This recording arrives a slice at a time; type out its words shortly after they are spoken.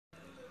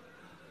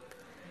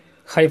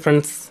Hi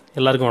friends,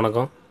 எல்லாருக்கும்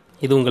வணக்கம்.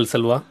 இது உங்கள்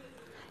செல்வா.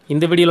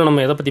 இந்த வீடியோவில்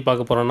நம்ம எதை பற்றி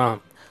பார்க்க போகிறோன்னா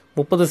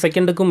 30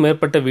 செகண்டுக்கும்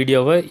மேற்பட்ட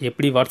வீடியோவை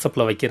எப்படி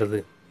வாட்ஸ்அப்பில் வைக்கிறது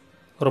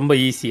ரொம்ப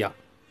ஈஸியாக,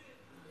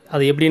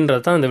 அது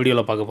எப்படின்றது தான் இந்த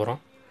வீடியோவில் பார்க்க போகிறோம்.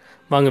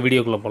 வாங்க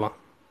வீடியோக்குள்ளே போகலாம்.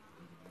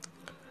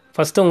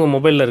 ஃபஸ்ட்டு உங்கள்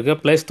மொபைலில் இருக்க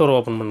ப்ளே ஸ்டோரை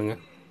ஓப்பன்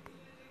பண்ணுங்கள்.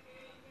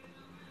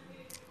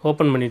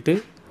 ஓப்பன் பண்ணிவிட்டு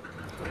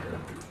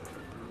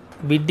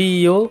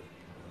வீடியோ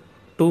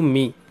டு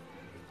மீ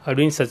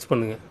அப்படின்னு சர்ச்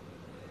பண்ணுங்கள்.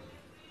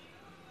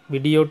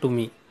 வீடியோ டு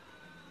மீ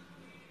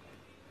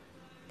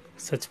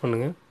சர்ச்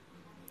பண்ணுங்கள்.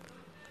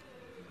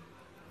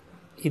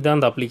 இதுதான்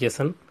அந்த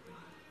அப்ளிகேஷன்.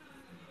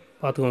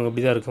 பார்த்துக்கோங்க,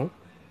 இப்படி தான் இருக்கும்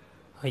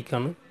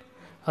ஐக்கானு.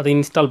 அதை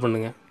இன்ஸ்டால்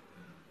பண்ணுங்கள்.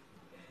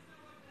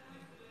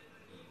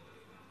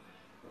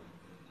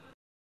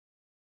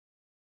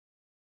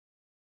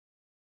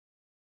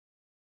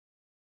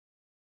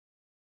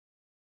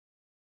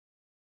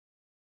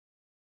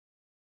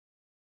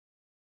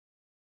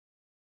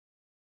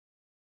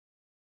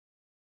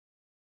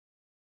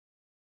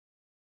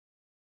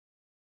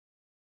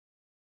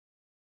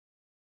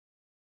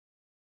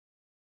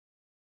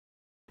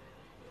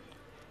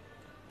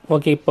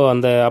 ஓகே, இப்போ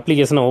அந்த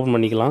அப்ளிகேஷனை ஓப்பன்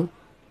பண்ணிக்கலாம்.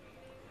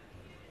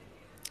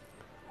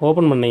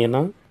 ஓப்பன்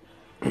பண்ணிங்கன்னா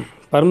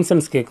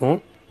பர்மிஷன்ஸ் கேட்கும்,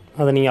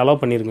 அதை நீங்கள் அலோவ்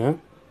பண்ணிடுங்க.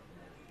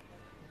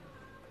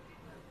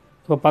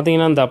 இப்போ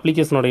பார்த்தீங்கன்னா இந்த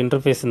அப்ளிகேஷனோட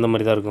இன்டர்ஃபேஸ் இந்த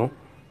மாதிரி தான் இருக்கும்.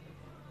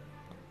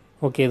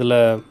 ஓகே, இதில்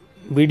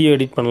வீடியோ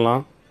எடிட்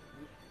பண்ணலாம்,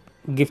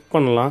 கிஃப்ட்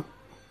பண்ணலாம்,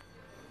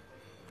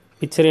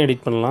 பிக்சரையும்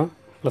எடிட் பண்ணலாம்,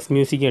 ப்ளஸ்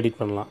மியூசிக்கும் எடிட்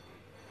பண்ணலாம்.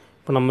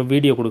 இப்போ நம்ம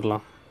வீடியோ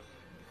கொடுக்கலாம்.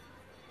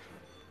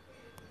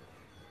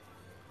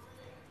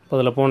 இப்போ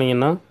அதில்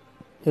போனீங்கன்னா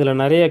இதில்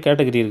நிறைய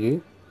கேட்டகரி இருக்குது.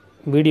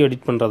 வீடியோ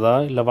எடிட் பண்ணுறதா,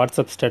 இல்லை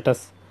வாட்ஸ்அப்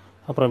ஸ்டேட்டஸ்,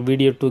 அப்புறம்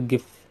video to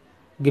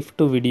gift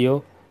to video,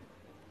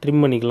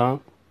 trim பண்ணிக்கலாம்,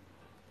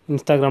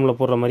 இன்ஸ்டாகிராமில்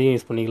போடுற மாதிரியும்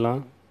யூஸ் பண்ணிக்கலாம்,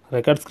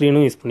 ரெக்கார்ட்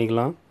ஸ்க்ரீனும் யூஸ்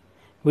பண்ணிக்கலாம்,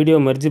 வீடியோ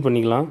மெர்ஜ்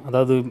பண்ணிக்கலாம்,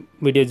 அதாவது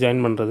வீடியோ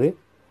ஜாயின் பண்ணுறது,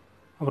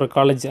 அப்புறம்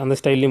காலேஜ் அந்த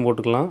ஸ்டைல்லையும்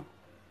போட்டுக்கலாம்,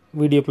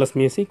 video plus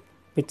music,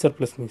 picture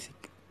plus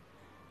music.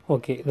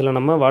 Okay, இதில்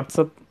நம்ம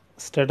வாட்ஸ்அப்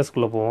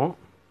ஸ்டேட்டஸ்குள்ளே போவோம்.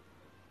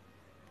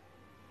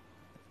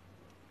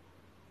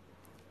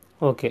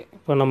 ஓகே,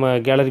 இப்போ நம்ம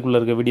கேலரிக்குள்ளே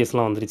இருக்க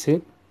வீடியோஸ்லாம் வந்துருச்சு.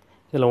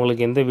 இதில்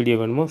உங்களுக்கு எந்த வீடியோ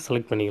வேணுமோ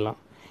செலக்ட் பண்ணிக்கலாம்.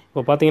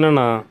 இப்போ பார்த்தீங்கன்னா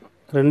நான்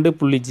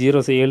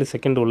 2.07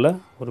 செகண்ட் உள்ள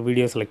ஒரு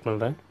வீடியோ செலக்ட்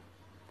பண்ணுறேன்.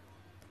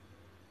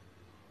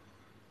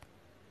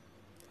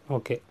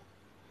 ஓகே,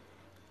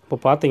 இப்போ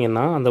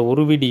பார்த்தீங்கன்னா அந்த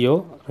ஒரு வீடியோ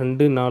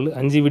 2, 4,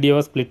 5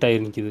 வீடியோவாக ஸ்ப்ளிட் ஆகி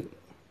நிற்கிது.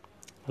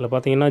 அதில்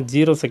பார்த்தீங்கன்னா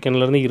 0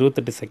 செகண்ட்லேருந்து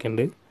 28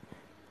 செகண்டு,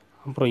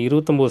 அப்புறம்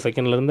 29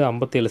 செகண்ட்லேருந்து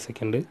 57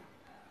 செகண்டு,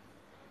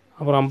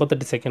 அப்புறம்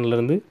 58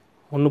 செகண்ட்லேருந்து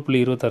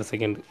 1.26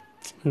 செகண்டு.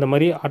 இந்த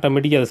மாதிரி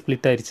ஆட்டோமேட்டிக்காக அது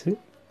ஸ்ப்ளிட் ஆயிடுச்சு.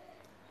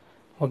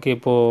 ஓகே,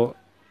 இப்போது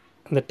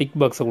இந்த டிக்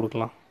பாக்ஸை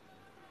கொடுக்கலாம்.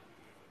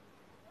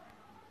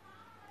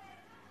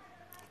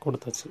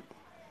 கொடுத்தாச்சு.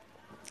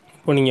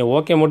 இப்போ நீங்கள்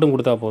ஓகே மட்டும்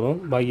கொடுத்தா போதும்,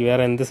 பாக்கி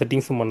வேறு எந்த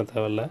செட்டிங்ஸும் பண்ண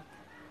தேவையில்லை.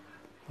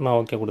 நான்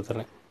ஓகே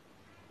கொடுத்துட்றேன்.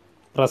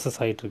 ப்ராசஸ்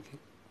ஆகிட்டுருக்கு.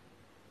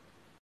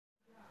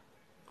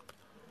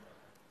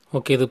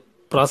 ஓகே, இது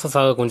ப்ராசஸ்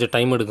ஆக கொஞ்சம்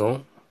டைம் எடுக்கும்.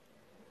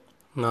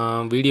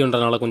 நான்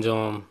வீடியோன்றனால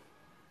கொஞ்சம்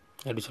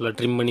எப்படி சொல்ல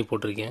ட்ரிம் பண்ணி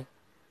போட்டிருக்கேன்.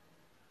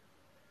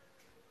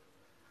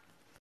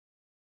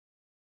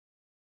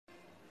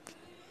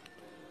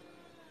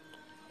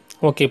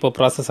 ஓகே, இப்போ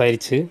ப்ராசஸ்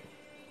ஆயிடுச்சு.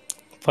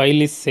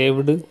 File is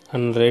saved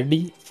and ready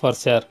for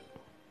share.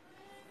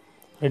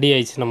 Ready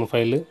ஆயிடுச்சு நம்ம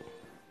ஃபைலு.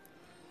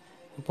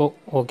 இப்போது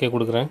ஓகே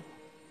கொடுக்குறேன்.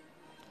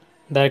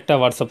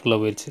 டைரெக்டாக வாட்ஸ்அப்பில்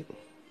போயிடுச்சு.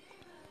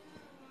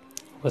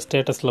 இப்போ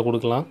ஸ்டேட்டஸில்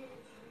கொடுக்கலாம்.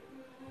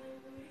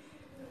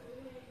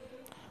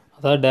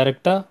 அதாவது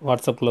டைரெக்டாக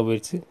வாட்ஸ்அப்பில்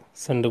போயிடுச்சு.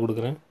 சென்டு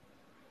கொடுக்குறேன்.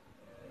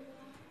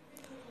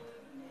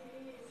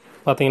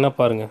 பார்த்தீங்கன்னா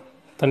பாருங்கள்,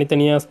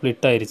 தனித்தனியாக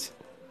ஸ்ப்ளிட் ஆயிடுச்சு.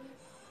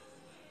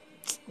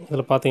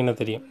 இதில் பார்த்தீங்கன்னா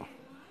தெரியும்,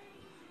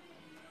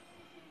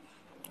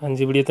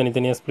 5 வீடியோ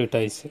தனித்தனியாக ஸ்ப்ளிட்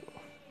ஆயிடுச்சு.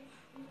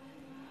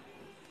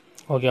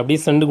 ஓகே, அப்படியே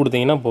சென்டு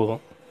கொடுத்தீங்கன்னா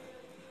போதும்,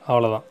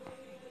 அவ்வளோதான்.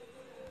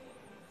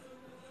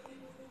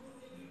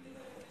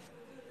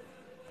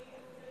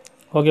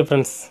 ஓகே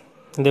ஃப்ரெண்ட்ஸ்,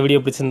 இந்த வீடியோ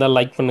பிடிச்சிருந்தால்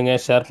லைக்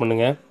பண்ணுங்கள், ஷேர்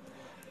பண்ணுங்கள்.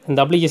 இந்த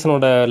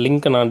அப்ளிகேஷனோட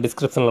லிங்க்கை நான்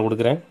டிஸ்கிரிப்ஷனில்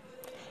கொடுக்குறேன்.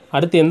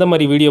 அடுத்து எந்த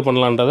மாதிரி வீடியோ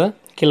பண்ணலான்றதை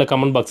கீழே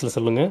கமெண்ட் பாக்ஸில்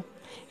சொல்லுங்கள்.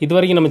 இது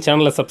வரைக்கும் நம்ம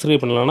சேனலை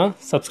சப்ஸ்கிரைப் பண்ணலான்னா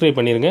சப்ஸ்கிரைப்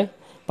பண்ணிடுங்க.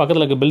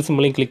 பக்கத்தில் இருக்க பெல்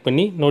சிம்பளையும் கிளிக்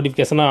பண்ணி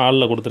நோட்டிஃபிகேஷனாக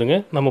ஆளில் கொடுத்துருங்க.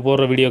 நம்ம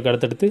போடுற வீடியோக்கு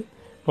அடுத்தடுத்து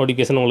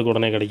நோட்டிஃபிகேஷன் உங்களுக்கு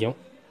உடனே கிடைக்கும்.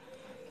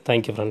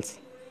 Thank you friends.